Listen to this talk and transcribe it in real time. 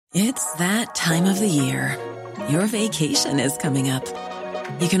It's that time of the year. Your vacation is coming up.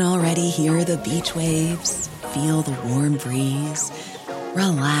 You can already hear the beach waves, feel the warm breeze,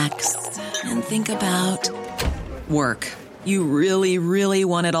 relax, and think about work. You really, really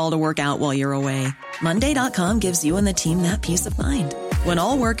want it all to work out while you're away. Monday.com gives you and the team that peace of mind. When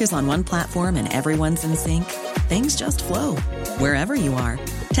all work is on one platform and everyone's in sync, things just flow. Wherever you are,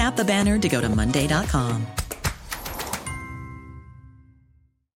 tap the banner to go to Monday.com.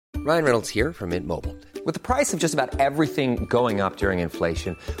 Ryan Reynolds here from Mint Mobile. With the price of just about everything going up during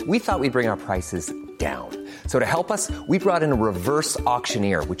inflation, we thought we'd bring our prices down. So to help us, we brought in a reverse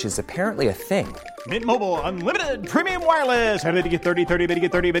auctioneer, which is apparently a thing. Mint Mobile Unlimited Premium Wireless. How to get 30, 30, how to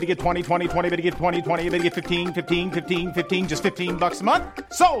get 30, how to get 20, 20, 20, how to get 20, 20, how to get 15, 15, 15, 15, just $15 a month?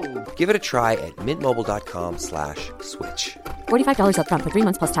 Sold! Give it a try at mintmobile.com/switch. $45 up front for 3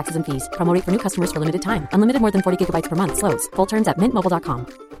 months plus taxes and fees. Promo rate for new customers for limited time. Unlimited more than 40 gigabytes per month. Slows full terms at mintmobile.com.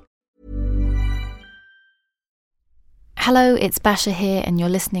 Hello, it's Basha here, and you're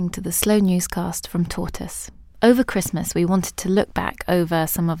listening to the Slow Newscast from Tortoise. Over Christmas, we wanted to look back over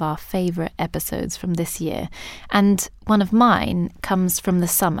some of our favourite episodes from this year, and one of mine comes from the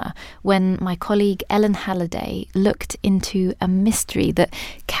summer when my colleague Ellen Halliday looked into a mystery that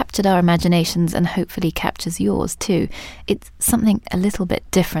captured our imaginations and hopefully captures yours too. It's something a little bit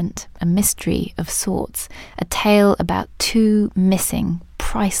different, a mystery of sorts, a tale about 2 missing,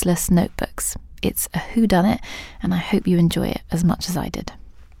 priceless notebooks. It's a whodunit, and I hope you enjoy it as much as I did.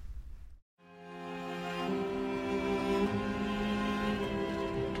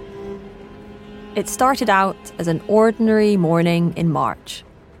 It started out as an ordinary morning in March.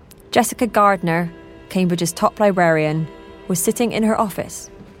 Jessica Gardner, Cambridge's top librarian, was sitting in her office,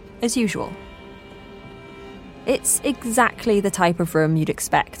 as usual. It's exactly the type of room you'd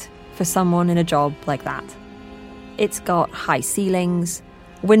expect for someone in a job like that. It's got high ceilings,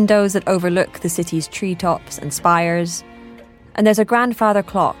 windows that overlook the city's treetops and spires, and there's a grandfather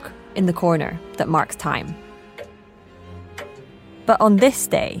clock in the corner that marks time. But on this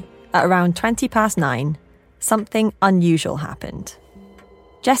day, at around 9:20, something unusual happened.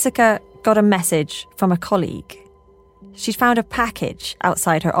 Jessica got a message from a colleague. She'd found a package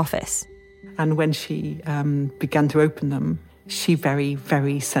outside her office. And when she began to open them, she very,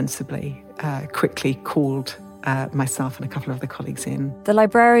 very sensibly, quickly called myself and a couple of other colleagues in. The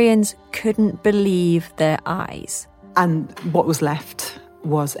librarians couldn't believe their eyes. And what was left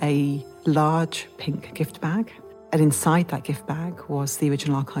was a large pink gift bag. And inside that gift bag was the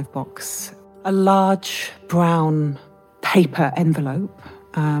original archive box. A large brown paper envelope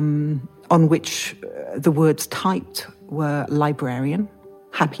on which the words typed were librarian,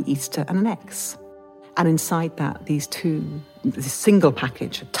 Happy Easter, and an X. And inside that, this single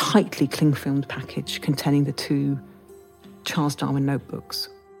package, a tightly cling-filmed package containing the 2 Charles Darwin notebooks.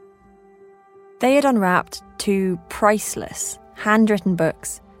 They had unwrapped 2 priceless, handwritten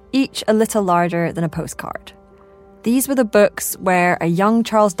books, each a little larger than a postcard. These were the books where a young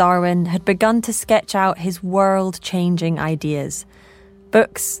Charles Darwin had begun to sketch out his world-changing ideas.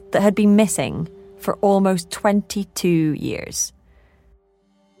 Books that had been missing for almost 22 years.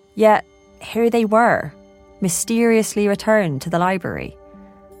 Yet, here they were, mysteriously returned to the library,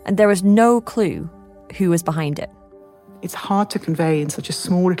 and there was no clue who was behind it. It's hard to convey in such a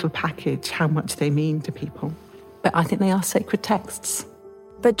small little package how much they mean to people, but I think they are sacred texts.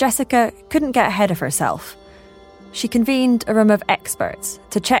 But Jessica couldn't get ahead of herself. She convened a room of experts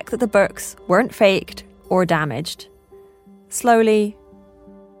to check that the books weren't faked or damaged. Slowly,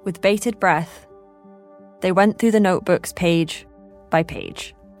 with bated breath, they went through the notebooks page by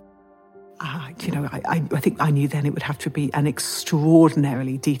page. I think I knew then it would have to be an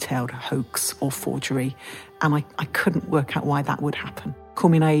extraordinarily detailed hoax or forgery, and I couldn't work out why that would happen. Call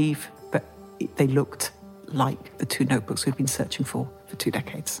me naive, but they looked like the 2 notebooks we'd been searching for 2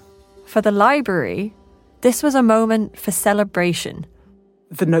 decades. For the library, this was a moment for celebration.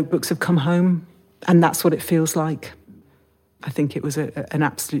 The notebooks have come home, and that's what it feels like. I think it was an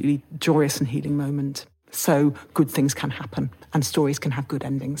absolutely joyous and healing moment. So good things can happen, and stories can have good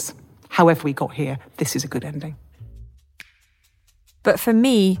endings. However we got here, this is a good ending. But for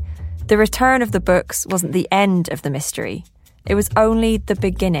me, the return of the books wasn't the end of the mystery. It was only the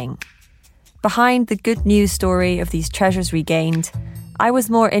beginning. Behind the good news story of these treasures regained, I was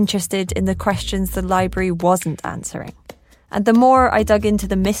more interested in the questions the library wasn't answering. And the more I dug into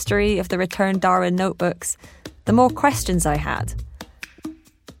the mystery of the returned Darwin notebooks, the more questions I had.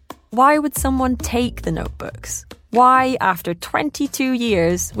 Why would someone take the notebooks? Why, after 22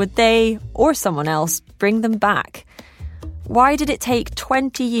 years, would they, or someone else, bring them back? Why did it take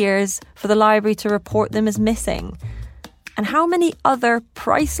 20 years for the library to report them as missing? And how many other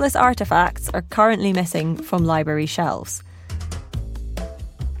priceless artefacts are currently missing from library shelves?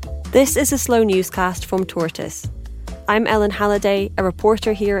 This is a Slow Newscast from Tortoise. I'm Ellen Halliday, a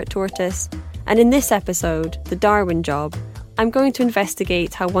reporter here at Tortoise, and in this episode, The Darwin Job, I'm going to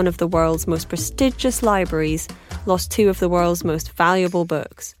investigate how one of the world's most prestigious libraries lost two of the world's most valuable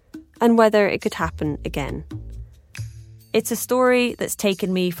books, and whether it could happen again. It's a story that's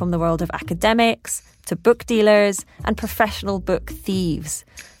taken me from the world of academics to book dealers and professional book thieves,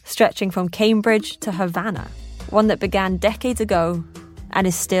 stretching from Cambridge to Havana, one that began decades ago and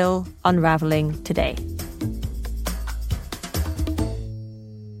is still unravelling today.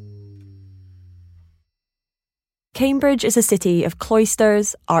 Cambridge is a city of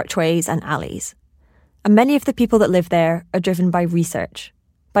cloisters, archways and alleys. And many of the people that live there are driven by research,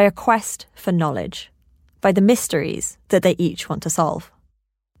 by a quest for knowledge, by the mysteries that they each want to solve.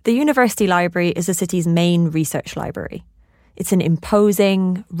 The University Library is the city's main research library. It's an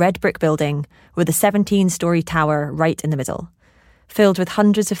imposing, red brick building with a 17-storey tower right in the middle, filled with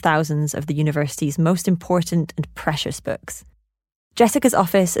hundreds of thousands of the university's most important and precious books. Jessica's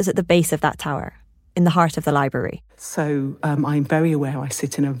office is at the base of that tower, in the heart of the library. So I'm very aware I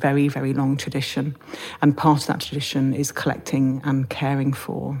sit in a very, very long tradition. And part of that tradition is collecting and caring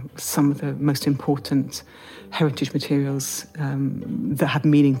for some of the most important heritage materials that have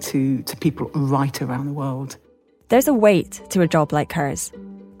meaning to people right around the world. There's a weight to a job like hers,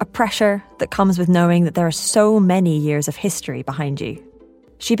 a pressure that comes with knowing that there are so many years of history behind you.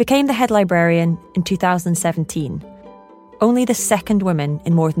 She became the head librarian in 2017, only the second woman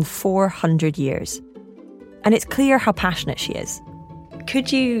in more than 400 years. And it's clear how passionate she is.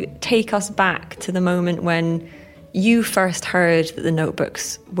 Could you take us back to the moment when you first heard that the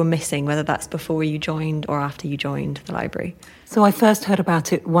notebooks were missing, whether that's before you joined or after you joined the library? So I first heard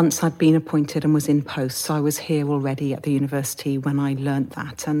about it once I'd been appointed and was in post. So I was here already at the university when I learnt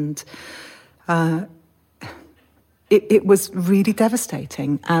that. And it was really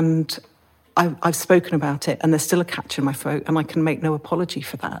devastating. And I've spoken about it and there's still a catch in my throat and I can make no apology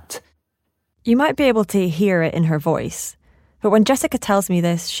for that. You might be able to hear it in her voice, but when Jessica tells me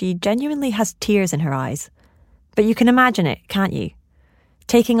this, she genuinely has tears in her eyes. But you can imagine it, can't you?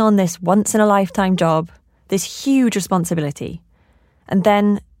 Taking on this once-in-a-lifetime job, this huge responsibility, and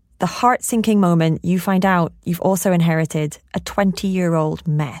then the heart-sinking moment you find out you've also inherited a 20-year-old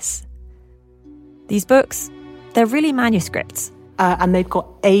mess. These books, they're really manuscripts. And they've got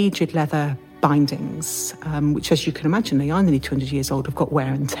aged leather bindings, which, as you can imagine, they are nearly 200 years old, have got wear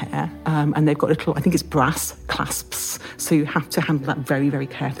and tear. And they've got little, I think it's brass clasps. So you have to handle that very, very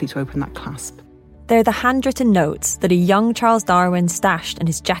carefully to open that clasp. They're the handwritten notes that a young Charles Darwin stashed in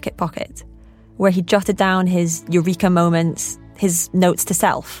his jacket pocket, where he jotted down his eureka moments, his notes to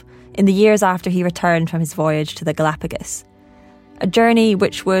self, in the years after he returned from his voyage to the Galapagos. A journey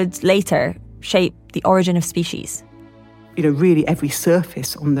which would later shape the origin of species. You know, really every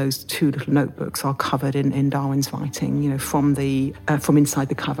surface on those two little notebooks are covered in Darwin's writing, you know, from inside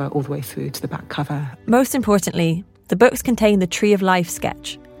the cover all the way through to the back cover. Most importantly, the books contain the Tree of Life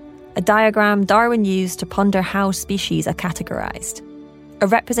sketch, a diagram Darwin used to ponder how species are categorised, a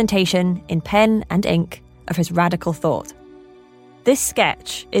representation in pen and ink of his radical thought. This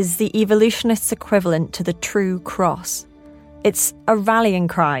sketch is the evolutionists' equivalent to the true cross. It's a rallying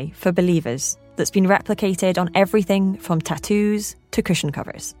cry for believers that's been replicated on everything from tattoos to cushion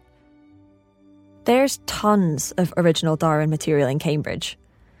covers. There's tons of original Darwin material in Cambridge.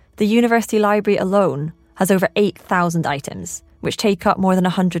 The University Library alone has over 8,000 items, which take up more than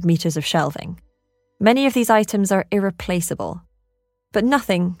 100 metres of shelving. Many of these items are irreplaceable, but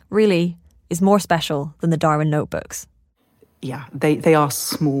nothing, really, is more special than the Darwin notebooks. Yeah, they are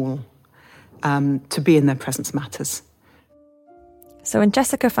small. To be in their presence matters. So when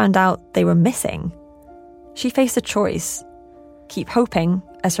Jessica found out they were missing, she faced a choice. Keep hoping,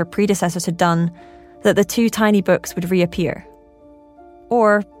 as her predecessors had done, that the two tiny books would reappear.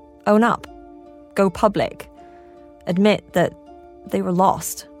 Or own up, go public, admit that they were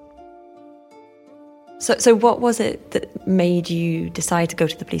lost. So what was it that made you decide to go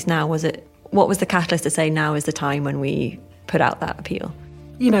to the police now? What was the catalyst to say now is the time when we put out that appeal?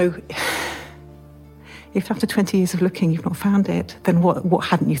 You know, if after 20 years of looking you've not found it, then what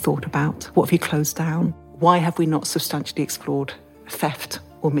hadn't you thought about? What have you closed down? Why have we not substantially explored theft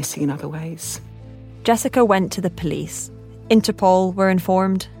or missing in other ways? Jessica went to the police. Interpol were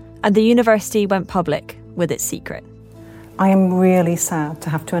informed, and the university went public with its secret. I am really sad to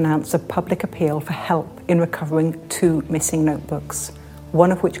have to announce a public appeal for help in recovering two missing notebooks,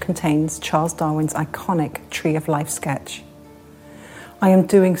 one of which contains Charles Darwin's iconic Tree of Life sketch. I am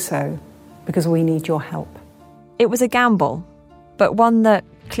doing so because we need your help. It was a gamble, but one that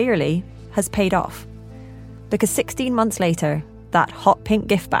clearly has paid off. Because 16 months later, that hot pink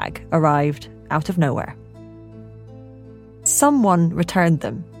gift bag arrived out of nowhere. Someone returned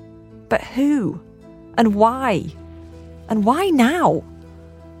them. But who? And why? And why now?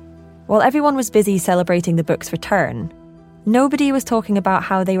 While everyone was busy celebrating the book's return, nobody was talking about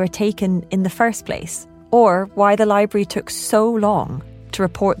how they were taken in the first place, or why the library took so long to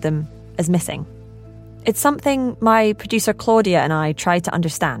report them as missing. It's something my producer Claudia and I tried to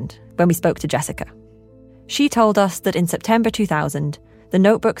understand when we spoke to Jessica. She told us that in September 2000, the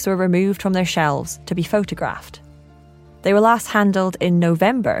notebooks were removed from their shelves to be photographed. They were last handled in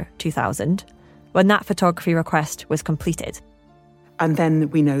November 2000, when that photography request was completed. And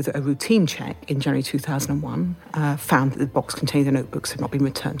then we know that a routine check in January 2001 found that the box containing the notebooks had not been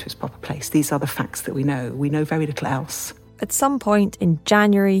returned to its proper place. These are the facts that we know. We know very little else. At some point in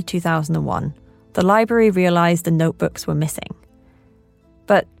January 2001, the library realised the notebooks were missing.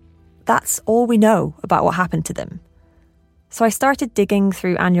 But that's all we know about what happened to them. So I started digging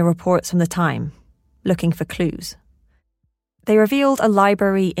through annual reports from the time, looking for clues. They revealed a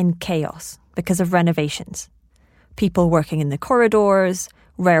library in chaos because of renovations. People working in the corridors,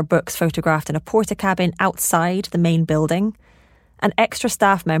 rare books photographed in a porta-cabin outside the main building, and extra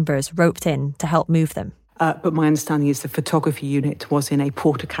staff members roped in to help move them. But my understanding is the photography unit was in a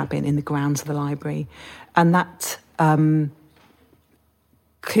porta-cabin in the grounds of the library. And that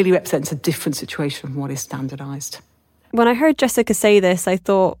clearly represents a different situation from what is standardised. When I heard Jessica say this, I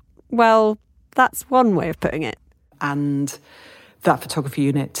thought, well, that's one way of putting it. And that photography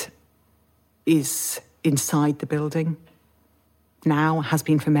unit is inside the building now, has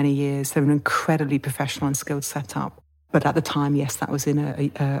been for many years. They're an incredibly professional and skilled setup. But at the time, yes, that was in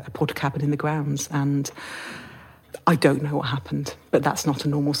a porta-cabin in the grounds. And I don't know what happened, but that's not a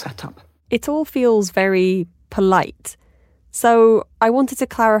normal setup. It all feels very polite. So I wanted to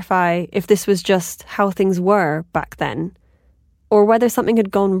clarify if this was just how things were back then, or whether something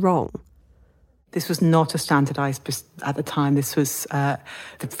had gone wrong. This was not a standardised at the time. This was the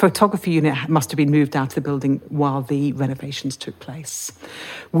photography unit must have been moved out of the building while the renovations took place.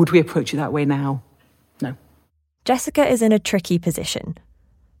 Would we approach it that way now? No. Jessica is in a tricky position.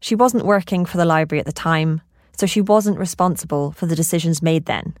 She wasn't working for the library at the time, so she wasn't responsible for the decisions made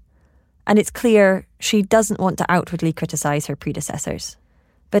then. And it's clear she doesn't want to outwardly criticise her predecessors.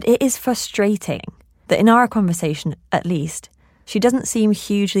 But it is frustrating that in our conversation, at least, she doesn't seem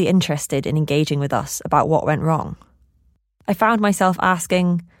hugely interested in engaging with us about what went wrong. I found myself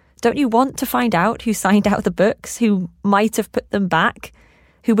asking, don't you want to find out who signed out the books, who might have put them back,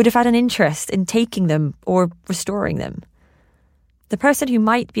 who would have had an interest in taking them or restoring them? The person who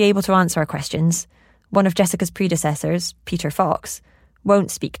might be able to answer our questions, one of Jessica's predecessors, Peter Fox,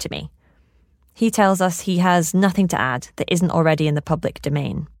 won't speak to me. He tells us he has nothing to add that isn't already in the public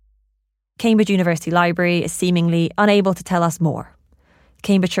domain. Cambridge University Library is seemingly unable to tell us more.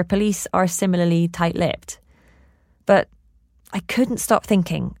 Cambridgeshire Police are similarly tight-lipped. But I couldn't stop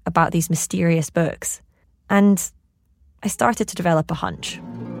thinking about these mysterious books, and I started to develop a hunch.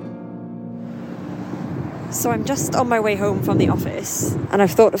 So I'm just on my way home from the office, and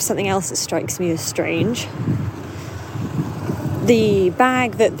I've thought of something else that strikes me as strange. The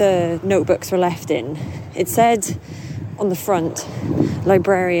bag that the notebooks were left in, it said on the front,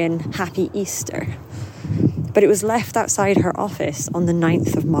 Librarian, Happy Easter. But it was left outside her office on the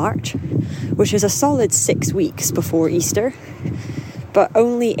 9th of March, which is a solid 6 weeks before Easter, but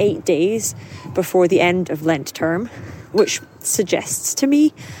only 8 days before the end of Lent term, which suggests to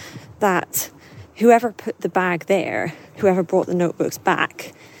me that whoever put the bag there, whoever brought the notebooks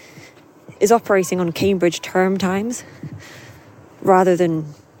back, is operating on Cambridge term times rather than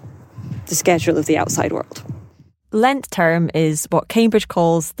the schedule of the outside world. Lent term is what Cambridge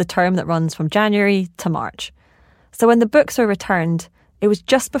calls the term that runs from January to March. So when the books were returned, it was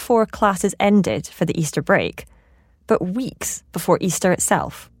just before classes ended for the Easter break, but weeks before Easter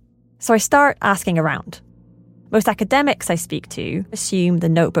itself. So I start asking around. Most academics I speak to assume the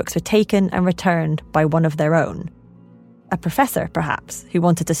notebooks were taken and returned by one of their own. A professor, perhaps, who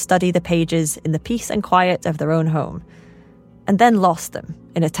wanted to study the pages in the peace and quiet of their own home, and then lost them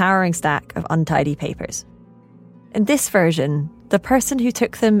in a towering stack of untidy papers. In this version, the person who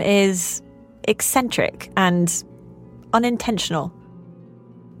took them is eccentric and unintentional.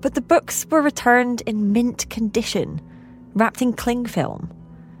 But the books were returned in mint condition, wrapped in cling film.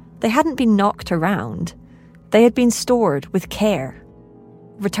 They hadn't been knocked around. They had been stored with care,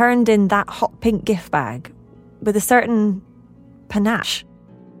 returned in that hot pink gift bag with a certain panache.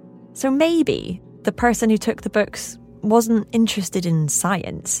 So maybe the person who took the books wasn't interested in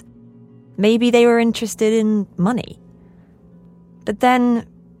science. Maybe they were interested in money. But then,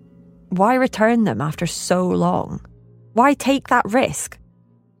 why return them after so long? Why take that risk?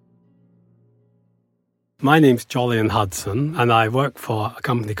 My name's Jolyon Hudson, and I work for a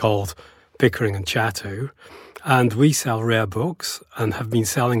company called Pickering and Chatto, and we sell rare books and have been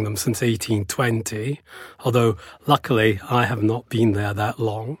selling them since 1820, although luckily I have not been there that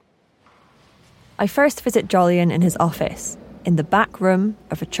long. I first visit Jolyon in his office, in the back room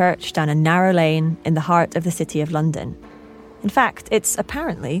of a church down a narrow lane in the heart of the city of London. In fact, it's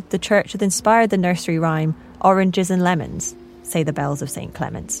apparently the church that inspired the nursery rhyme "Oranges and lemons, say the bells of St.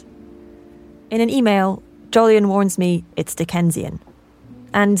 Clement's." In an email, Jolyon warns me it's Dickensian.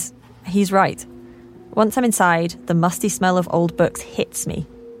 And he's right. Once I'm inside, the musty smell of old books hits me.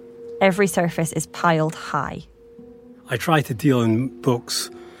 Every surface is piled high. I try to deal in books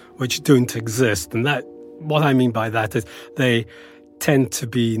which don't exist, and what I mean by that is they tend to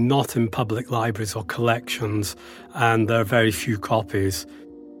be not in public libraries or collections, and there are very few copies.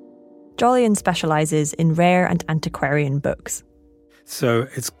 Jolyon specialises in rare and antiquarian books. So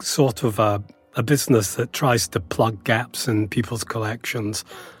it's sort of a business that tries to plug gaps in people's collections,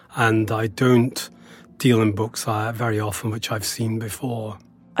 and I don't deal in books very often which I've seen before.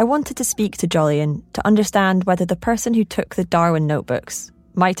 I wanted to speak to Jolyon to understand whether the person who took the Darwin notebooks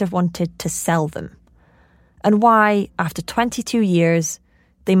might have wanted to sell them, and why, after 22 years,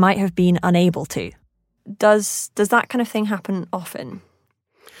 they might have been unable to. Does that kind of thing happen often?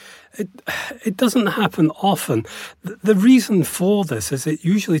 It doesn't happen often. The reason for this is it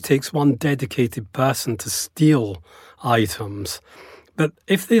usually takes one dedicated person to steal items. But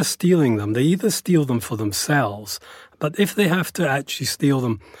if they're stealing them, they either steal them for themselves, but if they have to actually steal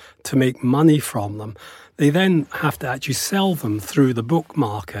them to make money from them, they then have to actually sell them through the book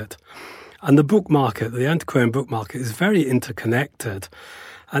market. And the book market, the antiquarian book market, is very interconnected,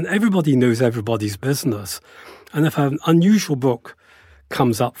 and everybody knows everybody's business. And if an unusual book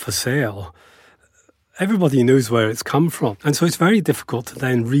comes up for sale, everybody knows where it's come from. And so it's very difficult to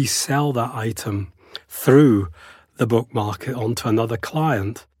then resell that item through the book market onto another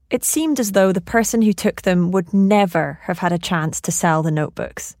client. It seemed as though the person who took them would never have had a chance to sell the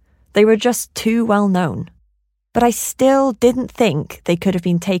notebooks. They were just too well known. But I still didn't think they could have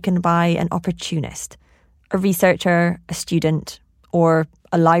been taken by an opportunist, a researcher, a student, or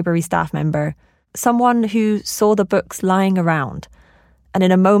a library staff member, someone who saw the books lying around and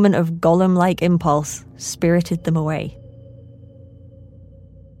in a moment of Gollum-like impulse, spirited them away.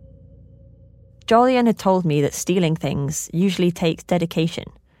 Jolyon had told me that stealing things usually takes dedication,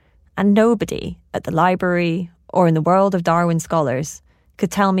 and nobody at the library or in the world of Darwin scholars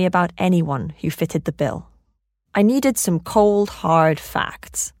could tell me about anyone who fitted the bill. I needed some cold, hard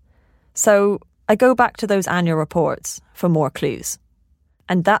facts. So I go back to those annual reports for more clues.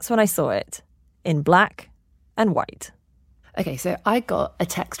 And that's when I saw it, in black and white. Okay, so I got a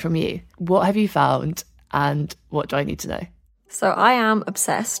text from you. What have you found and what do I need to know? So I am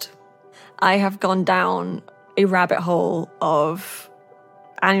obsessed. I have gone down a rabbit hole of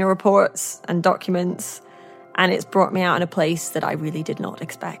annual reports and documents, and it's brought me out in a place that I really did not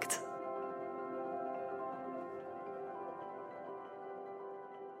expect.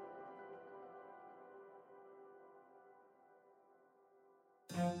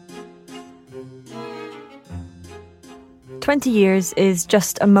 "20 years is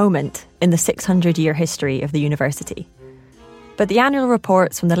just a moment in the 600-year history of the university. But the annual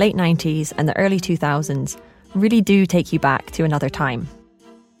reports from the late 90s and the early 2000s really do take you back to another time.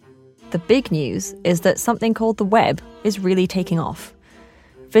 The big news is that something called the web is really taking off.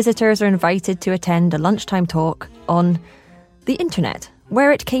 Visitors are invited to attend a lunchtime talk on the internet,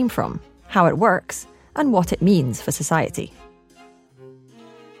 where it came from, how it works, and what it means for society.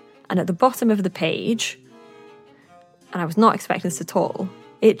 And at the bottom of the page, and I was not expecting this at all,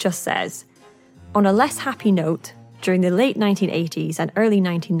 it just says, on a less happy note, during the late 1980s and early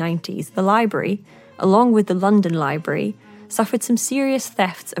 1990s, the library, along with the London Library, suffered some serious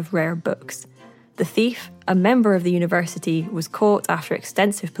thefts of rare books. The thief, a member of the university, was caught after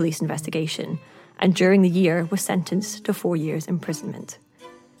extensive police investigation, and during the year was sentenced to 4 years imprisonment.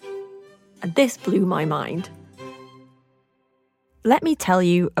 And this blew my mind. Let me tell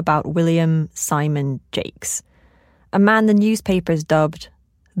you about William Simon Jakes, a man the newspapers dubbed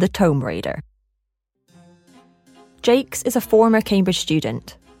the Tome Raider. Jakes is a former Cambridge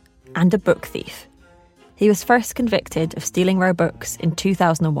student and a book thief. He was first convicted of stealing rare books in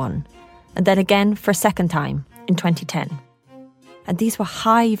 2001, and then again for a second time in 2010. And these were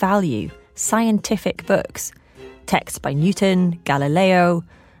high-value, scientific books, texts by Newton, Galileo,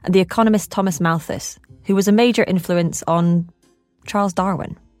 and the economist Thomas Malthus, who was a major influence on Charles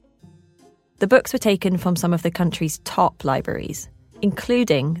Darwin. The books were taken from some of the country's top libraries,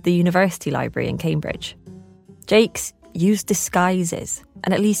 including the University Library in Cambridge. Jakes used disguises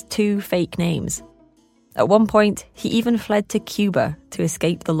and at least 2 fake names. At one point, he even fled to Cuba to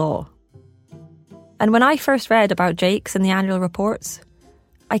escape the law. And when I first read about Jakes in the annual reports,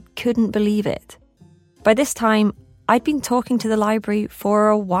 I couldn't believe it. By this time, I'd been talking to the library for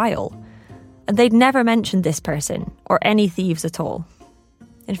a while, and they'd never mentioned this person or any thieves at all.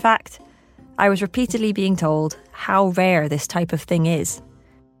 In fact, I was repeatedly being told how rare this type of thing is.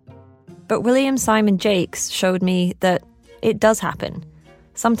 But William Simon Jakes showed me that it does happen,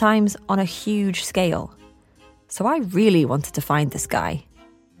 sometimes on a huge scale. So I really wanted to find this guy.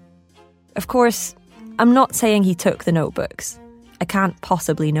 Of course, I'm not saying he took the notebooks. I can't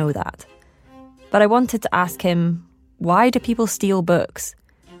possibly know that. But I wanted to ask him, why do people steal books?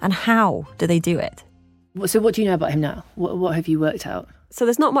 And how do they do it? So what do you know about him now? What have you worked out? So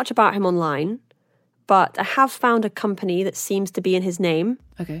there's not much about him online, but I have found a company that seems to be in his name.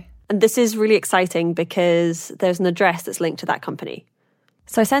 Okay. And this is really exciting because there's an address that's linked to that company.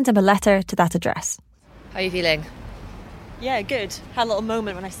 So I sent him a letter to that address. How are you feeling? Yeah, good. Had a little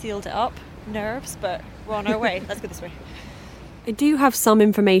moment when I sealed it up. Nerves, but we're on our way. Let's go this way. I do have some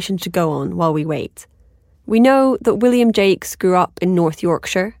information to go on while we wait. We know that William Jakes grew up in North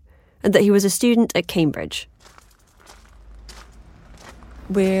Yorkshire and that he was a student at Cambridge.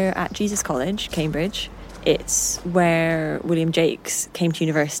 We're at Jesus College, Cambridge. It's where William Jakes came to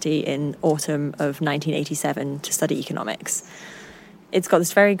university in autumn of 1987 to study economics. It's got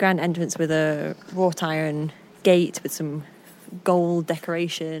this very grand entrance with a wrought iron gate with some gold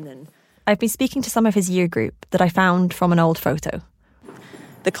decoration. And I've been speaking to some of his year group that I found from an old photo.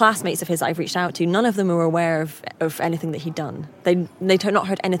 The classmates of his I've reached out to, none of them were aware of anything that he'd done. They'd not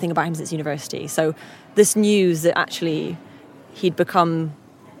heard anything about him since university. So this news that actually he'd become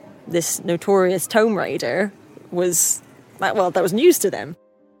this notorious tome raider was, well, that was news to them.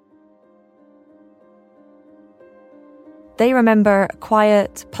 They remember a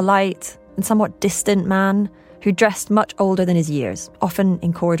quiet, polite, and somewhat distant man who dressed much older than his years, often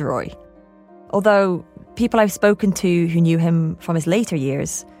in corduroy. Although people I've spoken to who knew him from his later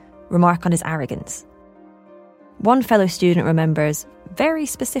years remark on his arrogance. One fellow student remembers, very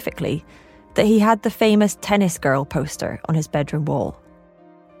specifically, that he had the famous tennis girl poster on his bedroom wall.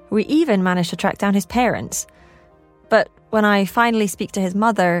 We even managed to track down his parents. But when I finally speak to his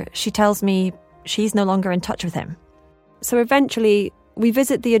mother, she tells me she's no longer in touch with him. So eventually, we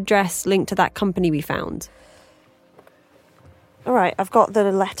visit the address linked to that company we found. All right, I've got the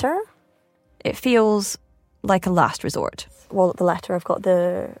letter. It feels like a last resort. Well, the letter, I've got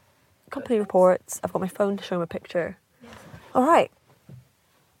the company reports, I've got my phone to show him a picture. All right,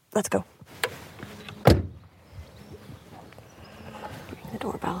 let's go. Ring the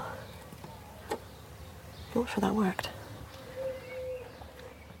doorbell. Not sure that worked.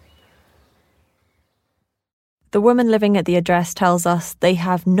 The woman living at the address tells us they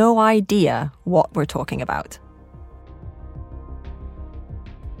have no idea what we're talking about.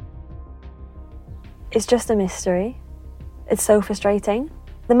 It's just a mystery. It's so frustrating.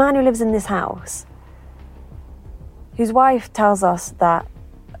 The man who lives in this house, whose wife tells us that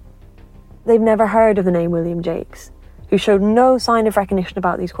they've never heard of the name William Jakes, who showed no sign of recognition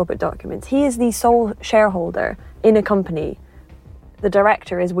about these corporate documents. He is the sole shareholder in a company. The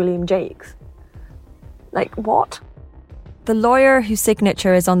director is William Jakes. Like, what? The lawyer whose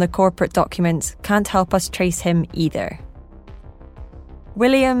signature is on the corporate documents can't help us trace him either.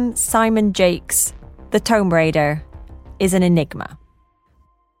 William Simon Jakes, the Tome Raider, is an enigma.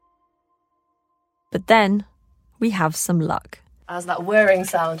 But then we have some luck. As that whirring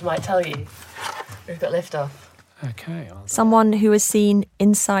sound might tell you, we've got liftoff. Okay. Someone who has seen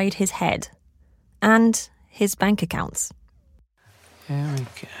inside his head and his bank accounts. Here we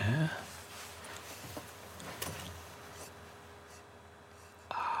go.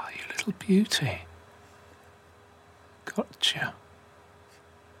 Ah, you little beauty. Gotcha.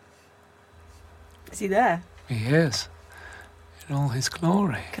 Is he there? He is. In all his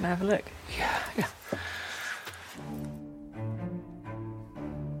glory. Can I have a look? Yeah.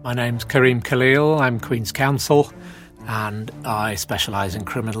 My name's Kareem Khalil. I'm Queen's Counsel, and I specialise in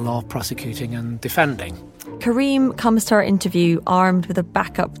criminal law, prosecuting and defending. Kareem comes to our interview armed with a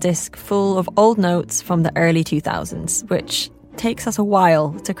backup disc full of old notes from the early 2000s, which takes us a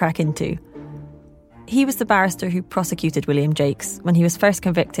while to crack into. He was the barrister who prosecuted William Jakes when he was first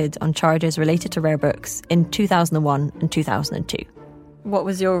convicted on charges related to rare books in 2001 and 2002. What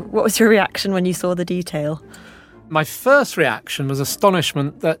was your reaction when you saw the detail? My first reaction was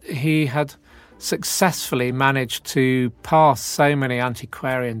astonishment that he had successfully managed to pass so many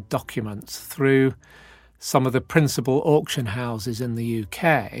antiquarian documents through some of the principal auction houses in the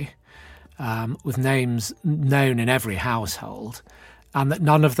UK, with names known in every household, and that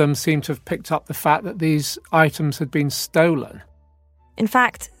none of them seemed to have picked up the fact that these items had been stolen. In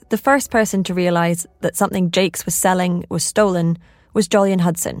fact, the first person to realise that something Jakes was selling was stolen was Jolyon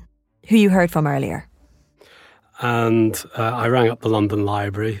Hudson, who you heard from earlier. And I rang up the London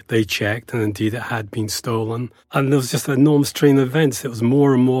Library. They checked, and indeed it had been stolen. And there was just an enormous train of events. It was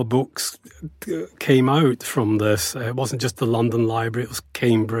more and more books came out from this. It wasn't just the London Library, it was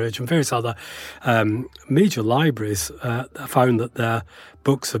Cambridge and various other major libraries found that their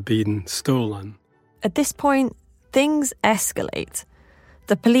books had been stolen. At this point, things escalate.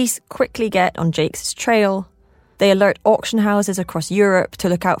 The police quickly get on Jakes' trail. They alert auction houses across Europe to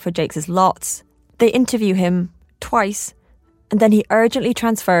look out for Jakes' lots. They interview him twice, and then he urgently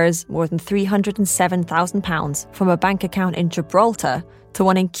transfers more than £307,000 from a bank account in Gibraltar to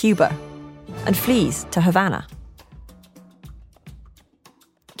one in Cuba and flees to Havana.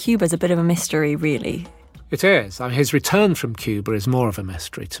 Cuba's a bit of a mystery, really. It is. I mean, his return from Cuba is more of a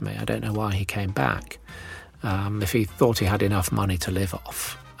mystery to me. I don't know why he came back. If he thought he had enough money to live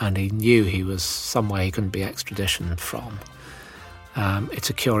off and he knew he was somewhere he couldn't be extraditioned from,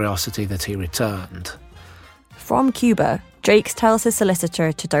 it's a curiosity that he returned. From Cuba, Jakes tells his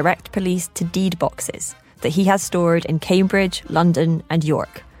solicitor to direct police to deed boxes that he has stored in Cambridge, London and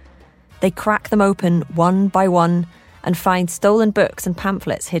York. They crack them open one by one and find stolen books and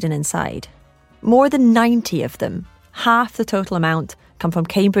pamphlets hidden inside. More than 90 of them, half the total amount, come from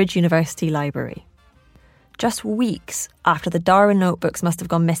Cambridge University Library. Just weeks after the Darwin notebooks must have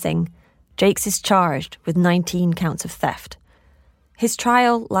gone missing, Jakes is charged with 19 counts of theft. His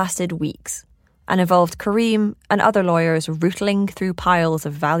trial lasted weeks and involved Karim and other lawyers rooting through piles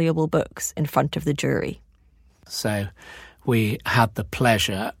of valuable books in front of the jury. So we had the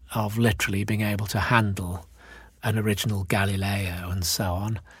pleasure of literally being able to handle an original Galileo and so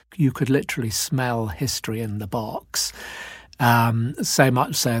on. You could literally smell history in the box. So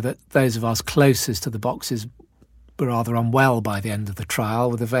much so that those of us closest to the boxes were rather unwell by the end of the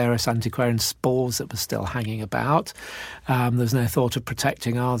trial with the various antiquarian spores that were still hanging about. There was no thought of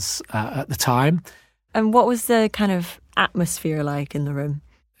protecting us at the time. And what was the kind of atmosphere like in the room?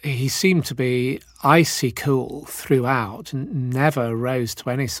 He seemed to be icy cool throughout and never rose to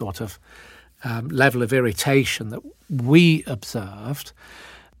any sort of level of irritation that we observed.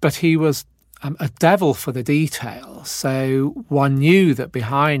 But he was a devil for the detail, so one knew that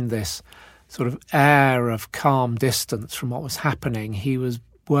behind this sort of air of calm distance from what was happening, he was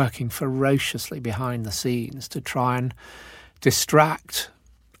working ferociously behind the scenes to try and distract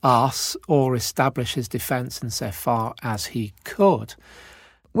us or establish his defence insofar as he could.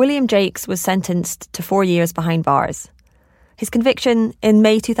 William Jakes was sentenced to 4 years behind bars. His conviction in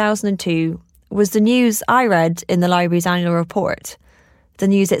May 2002 was the news I read in the library's annual report, the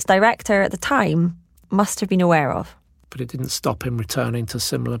news its director at the time must have been aware of. But it didn't stop him returning to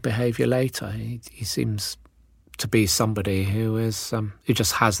similar behaviour later. He seems to be somebody who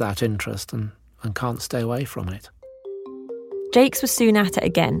just has that interest and can't stay away from it. Jakes was soon at it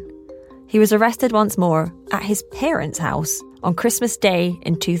again. He was arrested once more at his parents' house on Christmas Day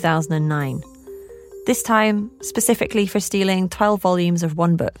in 2009. This time, specifically for stealing 12 volumes of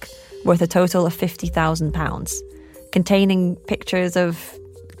one book, worth a total of £50,000, containing pictures of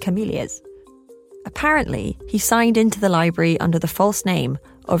camellias. Apparently, he signed into the library under the false name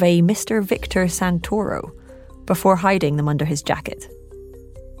of a Mr. Victor Santoro before hiding them under his jacket.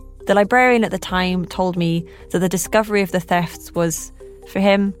 The librarian at the time told me that the discovery of the thefts was, for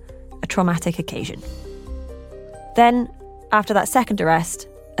him, a traumatic occasion. Then, after that second arrest,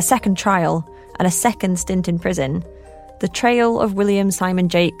 a second trial, and a second stint in prison, the trail of William Simon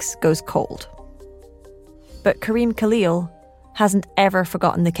Jakes goes cold. But Karim Khalil hasn't ever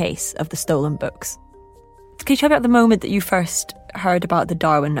forgotten the case of the stolen books. Can you tell me about the moment that you first heard about the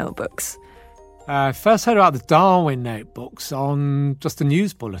Darwin notebooks? I first heard about the Darwin notebooks on just a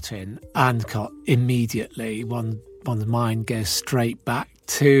news bulletin and got immediately, one's mind goes straight back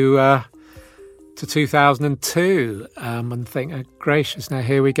to 2002 and think, oh, gracious, now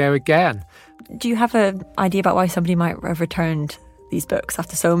here we go again. Do you have an idea about why somebody might have returned these books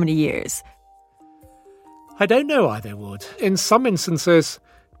after so many years? I don't know why they would. In some instances,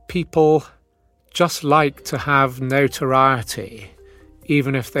 people just like to have notoriety,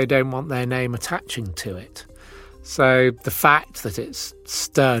 even if they don't want their name attaching to it. So the fact that it's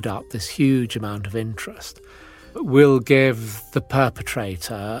stirred up this huge amount of interest will give the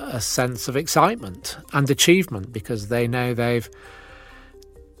perpetrator a sense of excitement and achievement because they know they've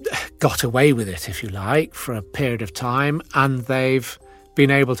got away with it, if you like, for a period of time, and they've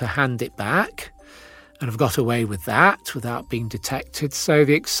been able to hand it back and have got away with that without being detected. So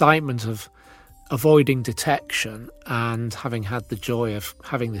the excitement of avoiding detection and having had the joy of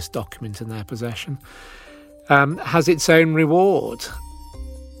having this document in their possession has its own reward.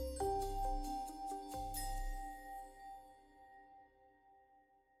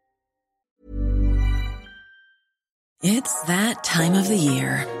 It's that time of the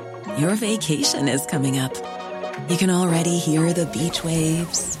year. Your vacation is coming up. You can already hear the beach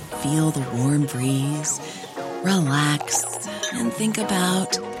waves, feel the warm breeze, relax, and think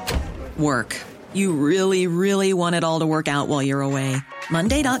about work. You really, really want it all to work out while you're away.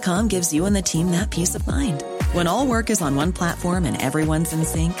 Monday.com gives you and the team that peace of mind. When all work is on one platform and everyone's in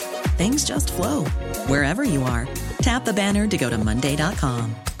sync, things just flow. Wherever you are, tap the banner to go to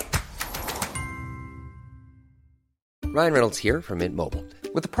Monday.com. Ryan Reynolds here from Mint Mobile.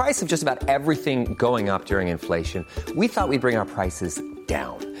 With the price of just about everything going up during inflation, we thought we'd bring our prices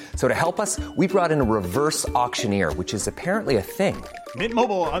down. So to help us, we brought in a reverse auctioneer, which is apparently a thing. Mint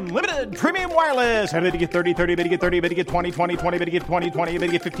Mobile Unlimited Premium Wireless. How to get 30, 30, bit to get 30, bit to get 20, 20, 20, bit to get 20, 20, bit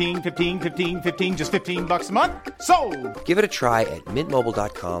to get 15, 15, 15, 15, just $15 a month? Sold! Give it a try at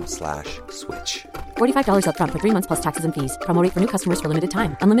mintmobile.com/switch. $45 up front for 3 months plus taxes and fees. Promo rate for new customers for limited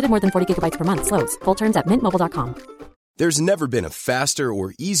time. Unlimited more than 40 gigabytes per month. Slows full terms at mintmobile.com. There's never been a faster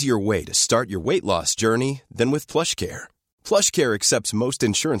or easier way to start your weight loss journey than with PlushCare. PlushCare accepts most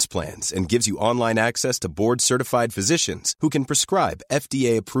insurance plans and gives you online access to board-certified physicians who can prescribe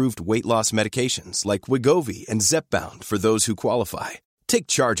FDA-approved weight loss medications like Wegovy and Zepbound for those who qualify. Take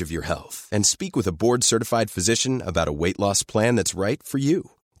charge of your health and speak with a board-certified physician about a weight loss plan that's right for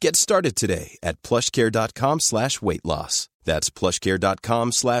you. Get started today at plushcare.com/weight loss. That's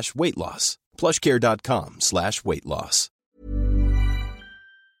plushcare.com/weight loss. plushcare.com/weight loss.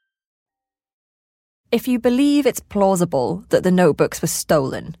 If you believe it's plausible that the notebooks were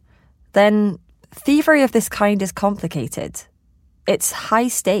stolen, then thievery of this kind is complicated. It's high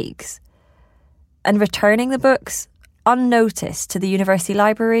stakes. And returning the books, unnoticed, to the university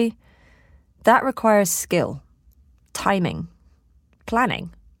library, that requires skill, timing,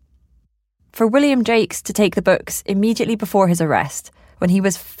 planning. For William Jakes to take the books immediately before his arrest, when he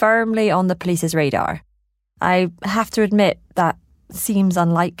was firmly on the police's radar, I have to admit that seems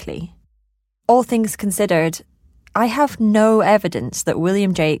unlikely. All things considered, I have no evidence that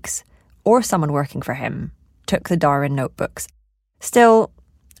William Jakes, or someone working for him, took the Darwin notebooks. Still,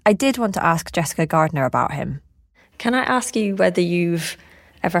 I did want to ask Jessica Gardner about him. Can I ask you whether you've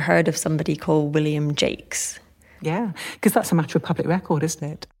ever heard of somebody called William Jakes? Yeah, because that's a matter of public record, isn't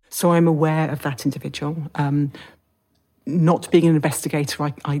it? So I'm aware of that individual. Not being an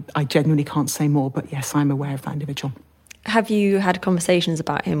investigator, I genuinely can't say more, but yes, I'm aware of that individual. Have you had conversations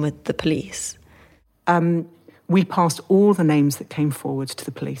about him with the police? We passed all the names that came forward to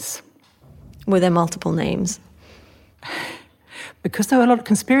the police. Were there multiple names? Because there are a lot of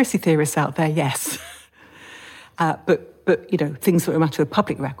conspiracy theorists out there, yes. But you know, things that were a matter of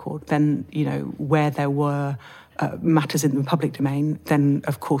public record, then, you know, where there were matters in the public domain, then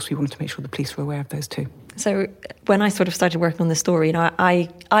of course we wanted to make sure the police were aware of those too. So when I sort of started working on the story, you know,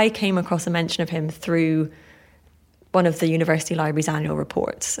 I came across a mention of him through one of the university library's annual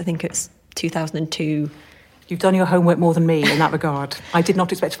reports. I think it's 2002. You've done your homework more than me in that regard. I did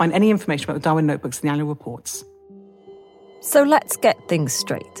not expect to find any information about the Darwin notebooks in the annual reports. So let's get things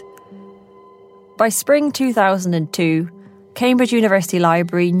straight. By spring 2002, Cambridge University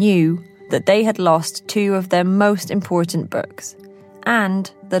Library knew that they had lost two of their most important books, and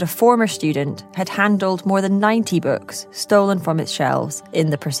that a former student had handled more than 90 books stolen from its shelves in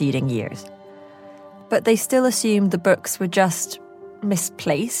the preceding years. But they still assumed the books were just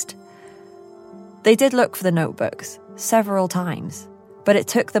misplaced. They did look for the notebooks several times, but it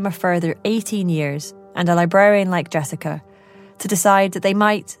took them a further 18 years and a librarian like Jessica to decide that they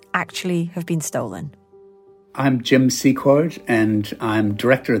might actually have been stolen. I'm Jim Secord, and I'm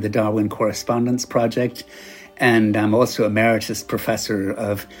director of the Darwin Correspondence Project, and I'm also Emeritus Professor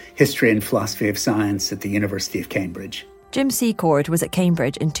of History and Philosophy of Science at the University of Cambridge. Jim Secord was at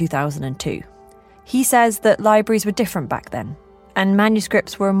Cambridge in 2002. He says that libraries were different back then, and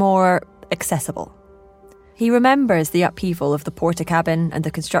manuscripts were more accessible. He remembers the upheaval of the Portakabin and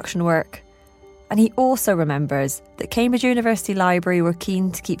the construction work, and he also remembers that Cambridge University Library were keen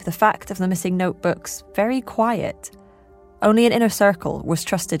to keep the fact of the missing notebooks very quiet. Only an inner circle was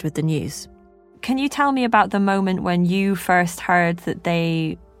trusted with the news. Can you tell me about the moment when you first heard that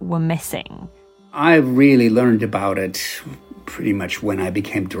they were missing? I really learned about it pretty much when I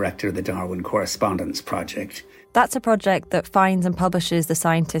became director of the Darwin Correspondence Project. That's a project that finds and publishes the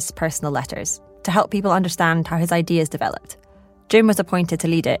scientist's personal letters to help people understand how his ideas developed. Jim was appointed to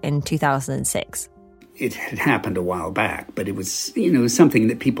lead it in 2006. It had happened a while back, but it was, something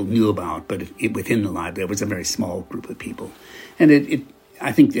that people knew about, but within the library, there was a very small group of people. And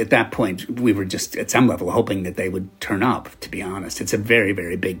I think at that point, we were just, at some level, hoping that they would turn up, to be honest. It's a very,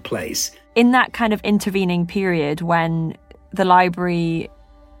 very big place. In that kind of intervening period when the library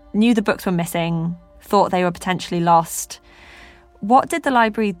knew the books were missing, thought they were potentially lost, what did the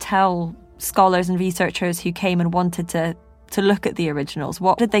library tell scholars and researchers who came and wanted to look at the originals?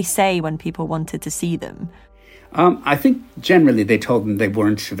 What did they say when people wanted to see them? I think generally they told them they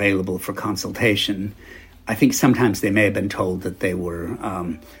weren't available for consultation. I think sometimes they may have been told that they were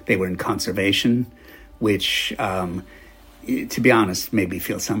in conservation, which, to be honest, made me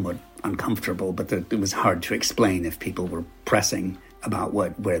feel somewhat uncomfortable, but it was hard to explain if people were pressing about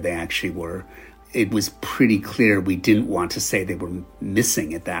where they actually were. It was pretty clear we didn't want to say they were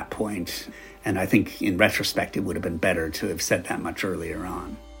missing at that point. And I think in retrospect, it would have been better to have said that much earlier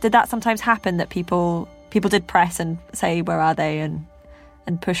on. Did that sometimes happen, that people did press and say, where are they,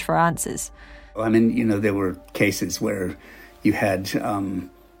 and push for answers? I mean, there were cases where you had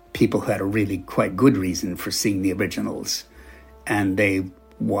people who had a really quite good reason for seeing the originals, and they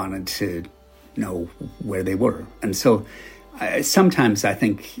wanted to know where they were. And so sometimes I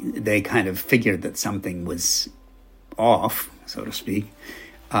think they kind of figured that something was off, so to speak.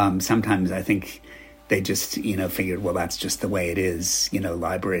 Sometimes I think they just, figured, well, that's just the way it is.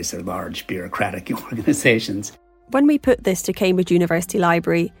 Libraries are large bureaucratic organisations. When we put this to Cambridge University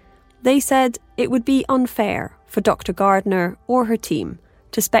Library, they said it would be unfair for Dr. Gardner or her team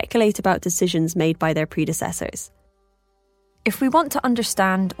to speculate about decisions made by their predecessors. If we want to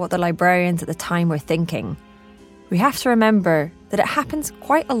understand what the librarians at the time were thinking, we have to remember that it happens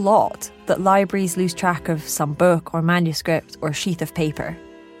quite a lot that libraries lose track of some book or manuscript or sheath of paper.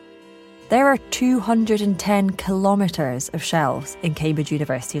 There are 210 kilometres of shelves in Cambridge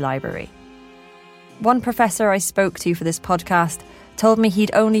University Library. One professor I spoke to for this podcast told me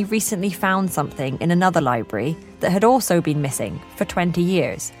he'd only recently found something in another library that had also been missing for 20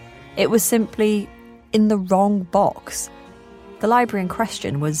 years. It was simply in the wrong box. The library in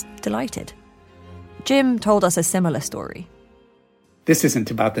question was delighted. Jim told us a similar story. This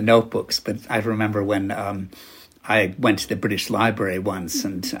isn't about the notebooks, but I remember when I went to the British Library once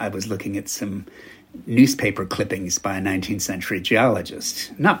and I was looking at some newspaper clippings by a 19th century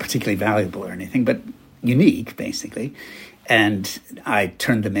geologist. Not particularly valuable or anything, but unique, basically. And I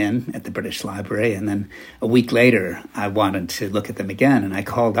turned them in at the British Library, and then a week later, I wanted to look at them again, and I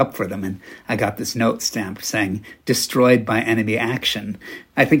called up for them, and I got this note stamped saying, destroyed by enemy action.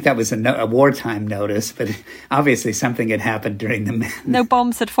 I think that was a wartime notice, but obviously something had happened during the... No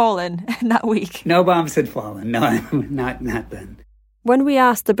bombs had fallen in that week. No bombs had fallen. No, not then. When we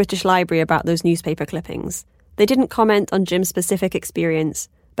asked the British Library about those newspaper clippings, they didn't comment on Jim's specific experience,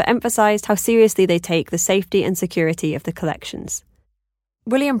 but emphasised how seriously they take the safety and security of the collections.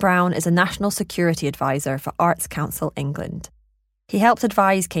 William Brown is a National Security Advisor for Arts Council England. He helped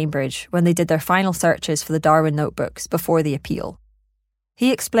advise Cambridge when they did their final searches for the Darwin notebooks before the appeal.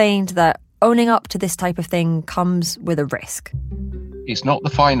 He explained that owning up to this type of thing comes with a risk. It's not the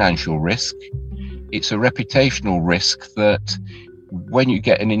financial risk, it's a reputational risk that when you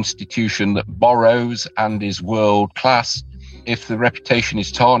get an institution that borrows and is world class, if the reputation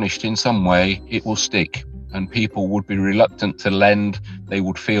is tarnished in some way, it will stick, and people would be reluctant to lend. They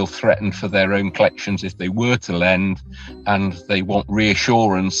would feel threatened for their own collections if they were to lend, and they want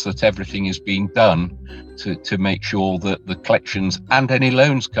reassurance that everything is being done to make sure that the collections and any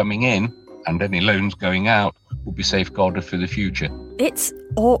loans coming in and any loans going out will be safeguarded for the future. It's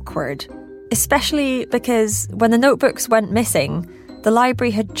awkward, especially because when the notebooks went missing, the library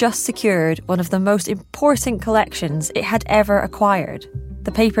had just secured one of the most important collections it had ever acquired,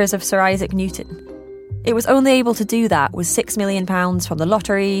 the papers of Sir Isaac Newton. It was only able to do that with £6 million from the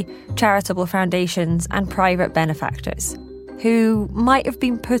lottery, charitable foundations and private benefactors, who might have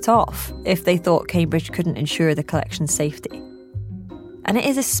been put off if they thought Cambridge couldn't ensure the collection's safety. And it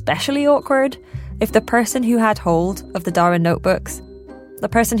is especially awkward if the person who had hold of the Darwin notebooks, the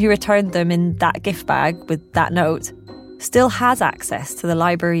person who returned them in that gift bag with that note, still has access to the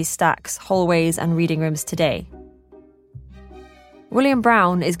library's stacks, hallways and reading rooms today. William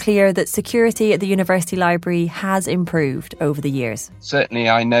Brown is clear that security at the University Library has improved over the years. Certainly,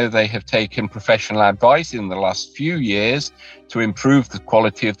 I know they have taken professional advice in the last few years to improve the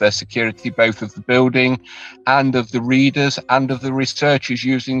quality of their security, both of the building and of the readers and of the researchers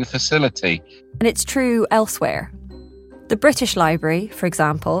using the facility. And it's true elsewhere. The British Library, for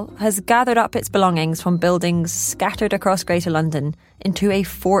example, has gathered up its belongings from buildings scattered across Greater London into a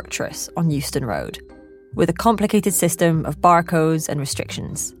fortress on Euston Road, with a complicated system of barcodes and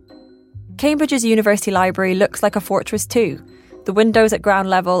restrictions. Cambridge's University Library looks like a fortress too. The windows at ground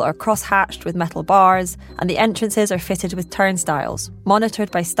level are cross-hatched with metal bars, and the entrances are fitted with turnstiles,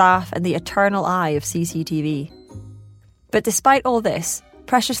 monitored by staff and the eternal eye of CCTV. But despite all this,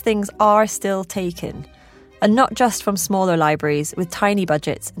 precious things are still taken, and not just from smaller libraries with tiny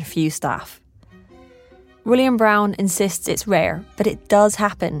budgets and few staff. William Brown insists it's rare, but it does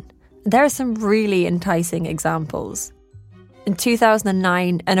happen. There are some really enticing examples. In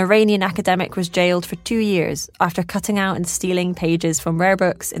 2009, an Iranian academic was jailed for 2 years after cutting out and stealing pages from rare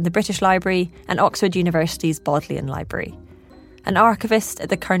books in the British Library and Oxford University's Bodleian Library. An archivist at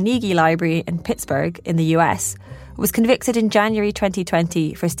the Carnegie Library in Pittsburgh in the US was convicted in January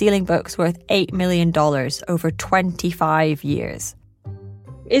 2020 for stealing books worth $8 million over 25 years.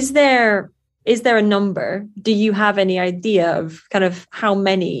 Is there a number? Do you have any idea of kind of how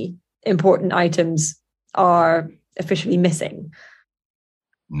many important items are officially missing?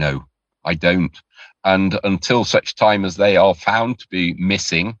 No, I don't. And until such time as they are found to be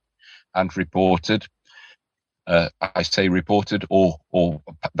missing and reported, I say reported, or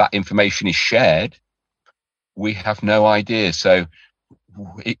that information is shared, we have no idea. So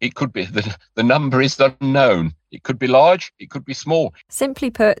it could be, the number is unknown. It could be large, it could be small. Simply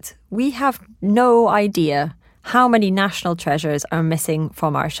put, we have no idea how many national treasures are missing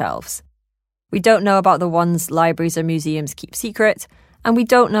from our shelves. We don't know about the ones libraries or museums keep secret, and we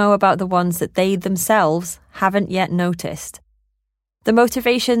don't know about the ones that they themselves haven't yet noticed. The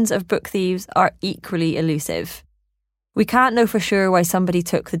motivations of book thieves are equally elusive. We can't know for sure why somebody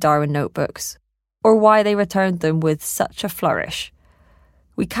took the Darwin notebooks, or why they returned them with such a flourish.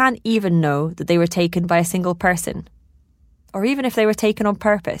 We can't even know that they were taken by a single person, or even if they were taken on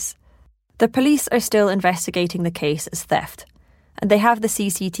purpose. The police are still investigating the case as theft, and they have the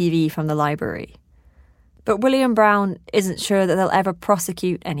CCTV from the library. But William Brown isn't sure that they'll ever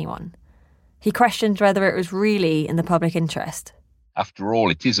prosecute anyone. He questioned whether it was really in the public interest. After all,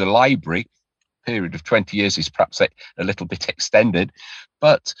 it is a library. A period of 20 years is perhaps a little bit extended,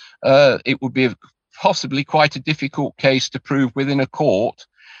 but it would be possibly quite a difficult case to prove within a court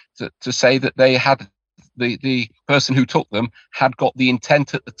to say that they had the person who took them had got the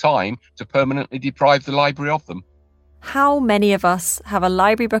intent at the time to permanently deprive the library of them. How many of us have a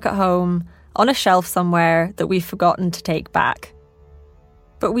library book at home on a shelf somewhere that we've forgotten to take back?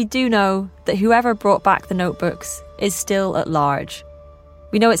 But we do know that whoever brought back the notebooks is still at large.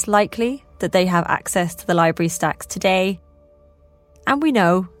 We know it's likely that they have access to the library stacks today, and we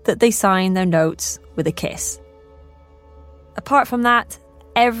know that they sign their notes with a kiss. Apart from that,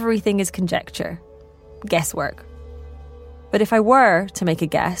 everything is conjecture, guesswork. But if I were to make a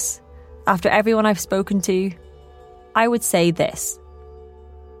guess, after everyone I've spoken to, I would say this.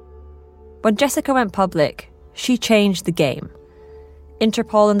 When Jessica went public, she changed the game.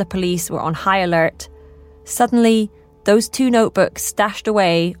 Interpol and the police were on high alert. Suddenly, those 2 notebooks stashed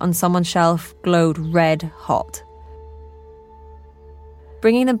away on someone's shelf glowed red hot.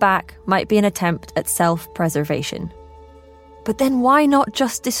 Bringing them back might be an attempt at self-preservation. But then why not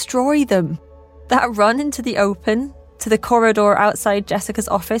just destroy them? That run into the open, to the corridor outside Jessica's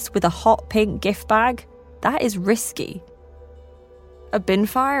office with a hot pink gift bag, that is risky. A bin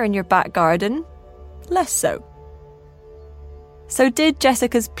fire in your back garden? Less so. So did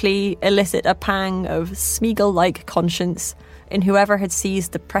Jessica's plea elicit a pang of Smeagol-like conscience in whoever had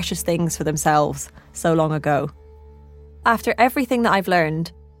seized the precious things for themselves so long ago? After everything that I've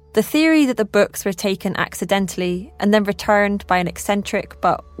learned, the theory that the books were taken accidentally and then returned by an eccentric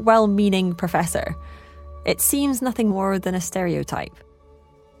but well-meaning professor, it seems nothing more than a stereotype.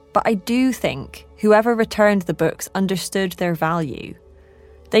 But I do think whoever returned the books understood their value.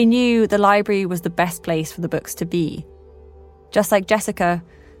 They knew the library was the best place for the books to be. Just like Jessica,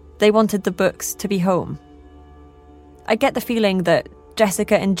 they wanted the books to be home. I get the feeling that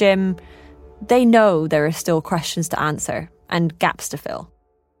Jessica and Jim, they know there are still questions to answer and gaps to fill.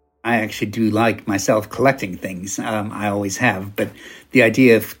 I actually do like myself collecting things. I always have. But the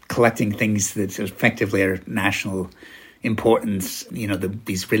idea of collecting things that effectively are national importance,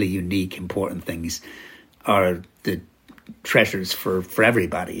 these really unique, important things are the treasures for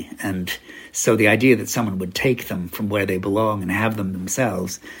everybody. And so the idea that someone would take them from where they belong and have them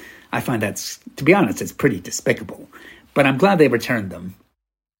themselves, I find that's, to be honest, it's pretty despicable. But I'm glad they returned them.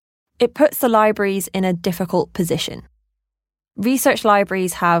 It puts the libraries in a difficult position. Research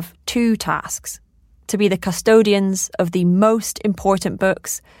libraries have 2 tasks: to be the custodians of the most important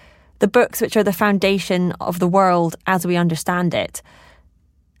books, the books which are the foundation of the world as we understand it,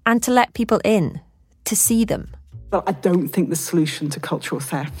 and to let people in, to see them. Well, I don't think the solution to cultural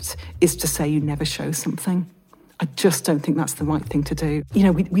theft is to say you never show something. I just don't think that's the right thing to do. You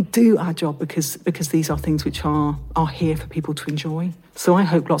know, we do our job because these are things which are here for people to enjoy. So I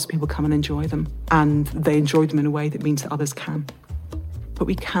hope lots of people come and enjoy them, and they enjoy them in a way that means that others can. But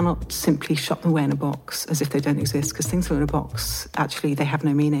we cannot simply shut them away in a box as if they don't exist, because things that are in a box, actually, they have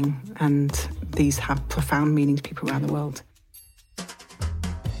no meaning, and these have profound meaning to people around the world.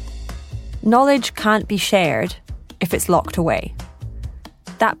 Knowledge can't be shared if it's locked away.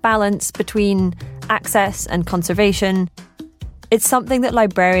 That balance between access and conservation, it's something that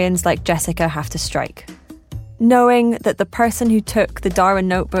librarians like Jessica have to strike. Knowing that the person who took the Darwin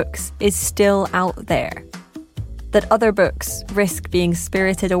notebooks is still out there, that other books risk being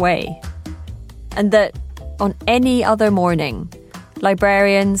spirited away, and that on any other morning,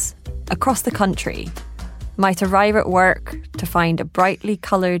 librarians across the country might arrive at work to find a brightly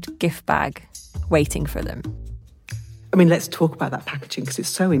coloured gift bag waiting for them. I mean, let's talk about that packaging, because it's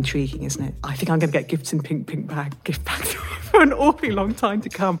so intriguing, isn't it? I think I'm going to get gifts in pink gift bags for an awfully long time to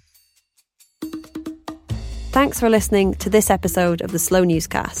come. Thanks for listening to this episode of the Slow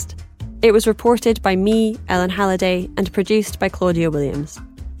Newscast. It was reported by me, Ellen Halliday, and produced by Claudia Williams.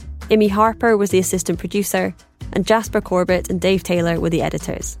 Imi Harper was the assistant producer, and Jasper Corbett and Dave Taylor were the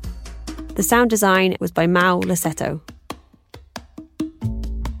editors. The sound design was by Mao Lassetto.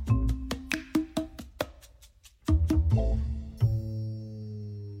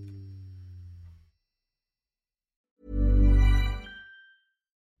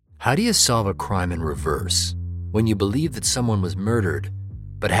 How do you solve a crime in reverse when you believe that someone was murdered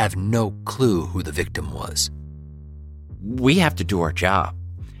but have no clue who the victim was? We have to do our job,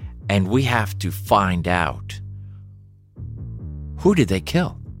 and we have to find out, who did they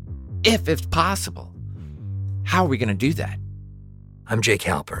kill? If it's possible. How are we going to do that? I'm Jake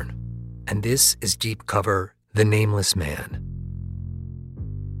Halpern, and this is Deep Cover: The Nameless Man.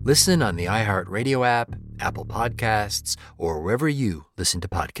 Listen on the iHeartRadio app, Apple Podcasts, or wherever you listen to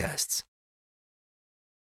podcasts.